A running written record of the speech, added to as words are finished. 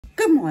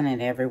Good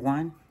morning,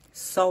 everyone.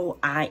 So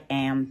I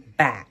am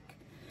back.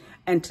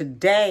 And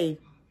today,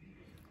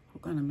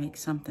 we're going to make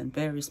something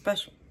very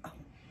special. Oh,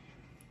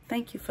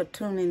 thank you for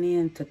tuning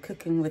in to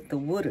Cooking with the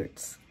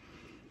Woodards.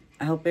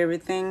 I hope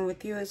everything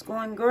with you is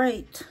going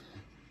great.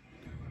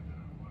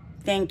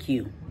 Thank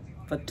you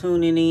for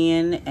tuning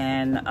in.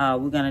 And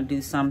we're going to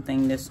do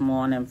something this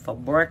morning for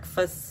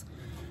breakfast.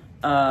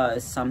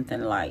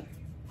 Something like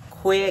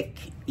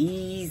quick,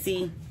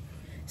 easy.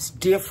 It's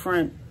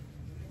different.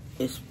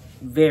 It's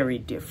very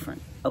different.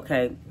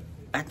 Okay,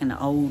 back in the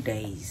old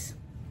days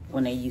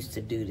when they used to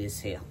do this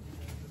here.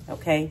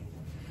 Okay,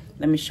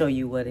 let me show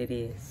you what it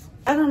is.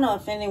 I don't know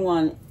if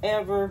anyone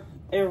ever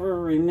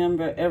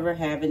remember ever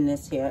having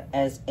this here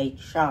as a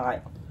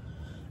child.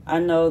 I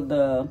know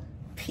the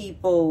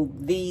people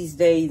these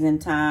days in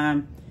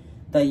time,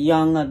 the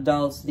young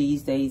adults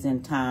these days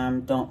in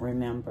time don't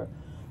remember,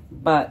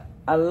 but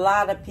a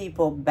lot of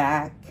people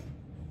back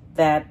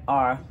that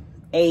are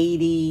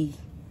 80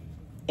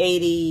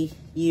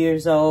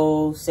 years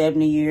old,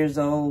 70 years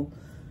old,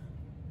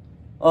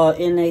 or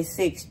in their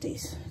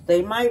 60s,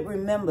 they might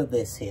remember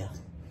this here.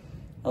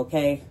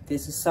 Okay,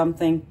 this is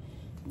something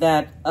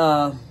that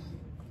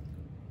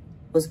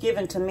was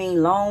given to me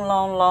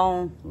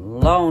long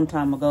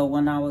time ago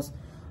when I was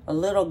a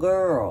little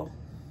girl,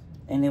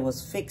 and it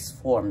was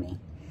fixed for me.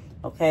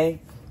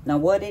 Okay, now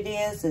what it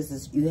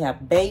is you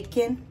have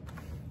bacon,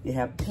 you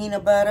have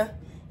peanut butter,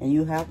 and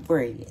you have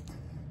bread.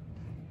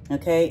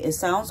 Okay, it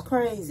sounds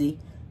crazy,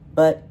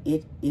 but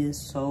it is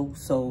so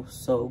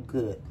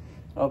good.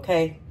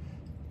 Okay,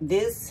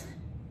 this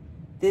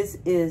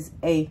is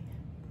a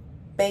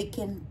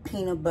bacon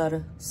peanut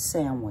butter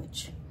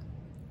sandwich.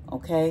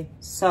 Okay,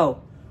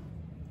 so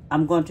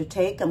I'm going to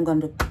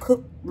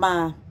cook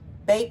my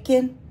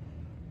bacon,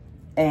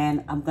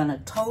 and I'm going to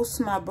toast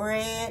my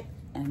bread,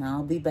 and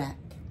I'll be back.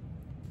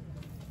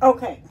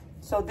 Okay,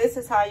 so this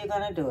is how you're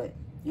going to do it.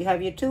 You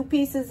have your 2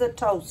 pieces of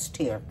toast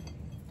here.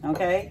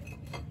 Okay,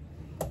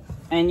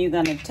 and you're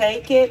going to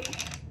take it,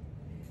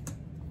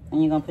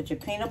 and you're going to put your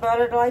peanut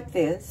butter like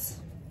this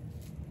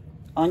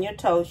on your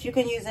toast. You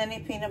can use any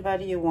peanut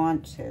butter you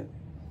want to.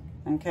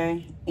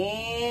 Okay?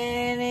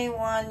 Any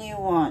one you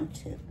want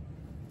to.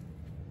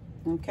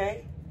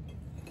 Okay?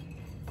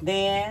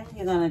 Then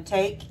you're going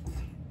to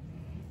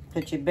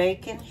put your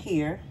bacon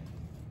here.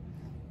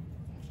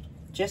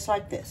 Just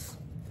like this.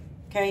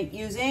 Okay?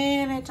 Use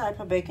any type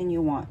of bacon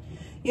you want.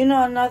 You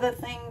know another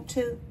thing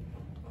too?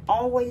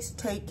 Always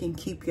take and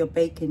keep your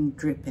bacon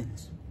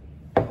drippings.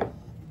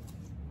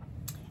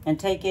 And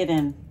take it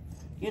and,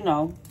 you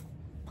know,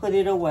 put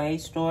it away,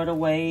 store it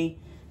away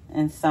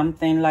in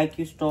something like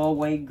you store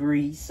away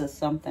grease or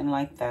something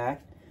like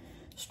that.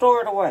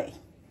 Store it away.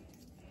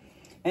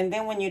 And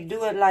then when you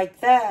do it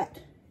like that,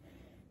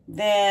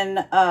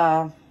 then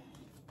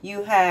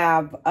you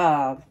have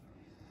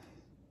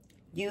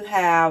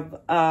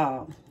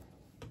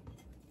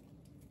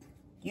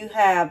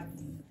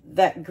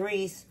that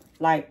grease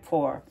like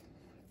for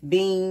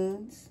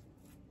beans,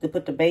 to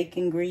put the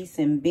bacon grease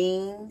in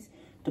beans,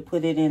 to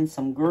put it in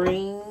some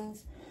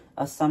greens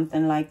or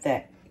something like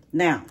that.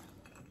 Now,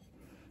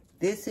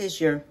 this is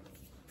your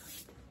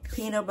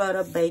peanut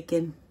butter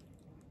bacon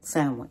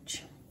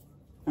sandwich.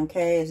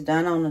 Okay, it's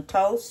done on the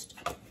toast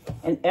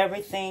and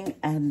everything,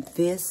 and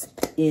this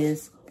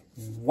is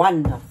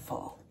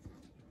wonderful.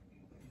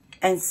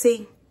 And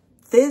see,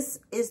 this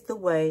is the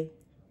way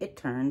it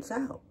turns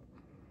out.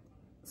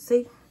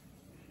 See?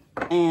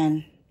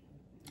 And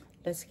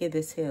let's give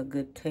this here a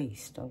good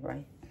taste, all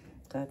right?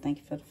 God, thank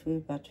you for the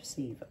food about to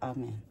receive.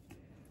 Amen.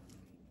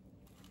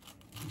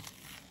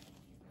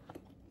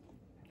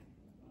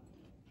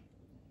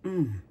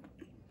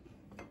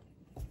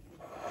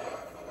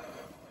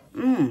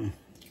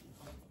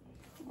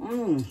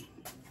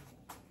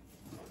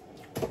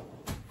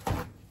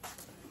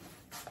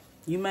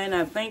 You may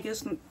not think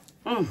it's...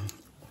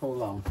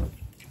 Hold on.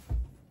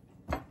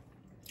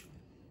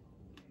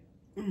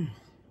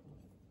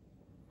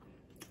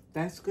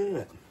 That's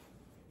good.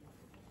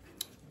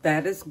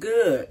 That is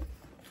good.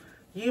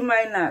 You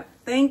may not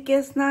think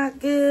it's not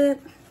good,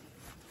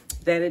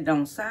 that it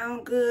don't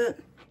sound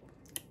good,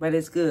 but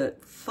it's good.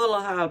 Full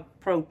of high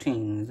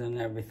proteins and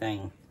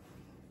everything.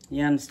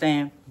 You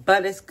understand?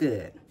 But it's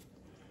good.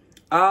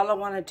 All I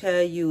want to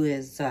tell you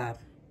is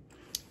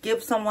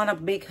give someone a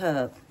big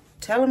hug.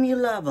 Tell them you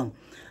love them.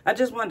 I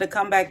just wanted to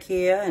come back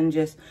here and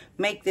just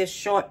make this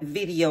short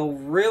video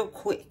real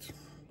quick.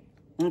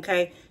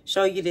 Okay?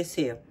 Show you this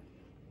here.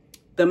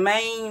 The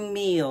main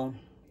meal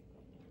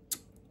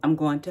I'm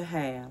going to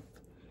have,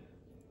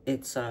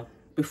 it's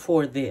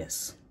before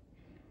this.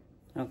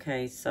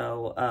 Okay,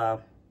 so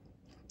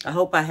I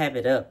hope I have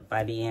it up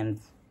by the end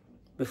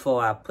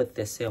before I put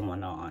this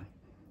one on.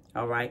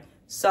 All right,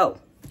 so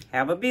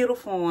have a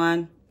beautiful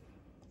one.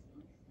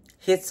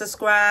 Hit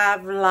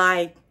subscribe,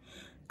 like,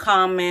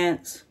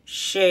 comment,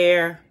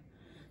 share.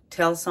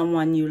 Tell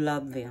someone you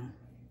love them.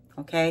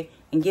 Okay,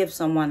 and give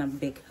someone a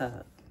big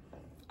hug.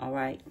 All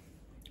right,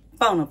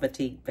 bon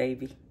appetit,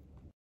 baby.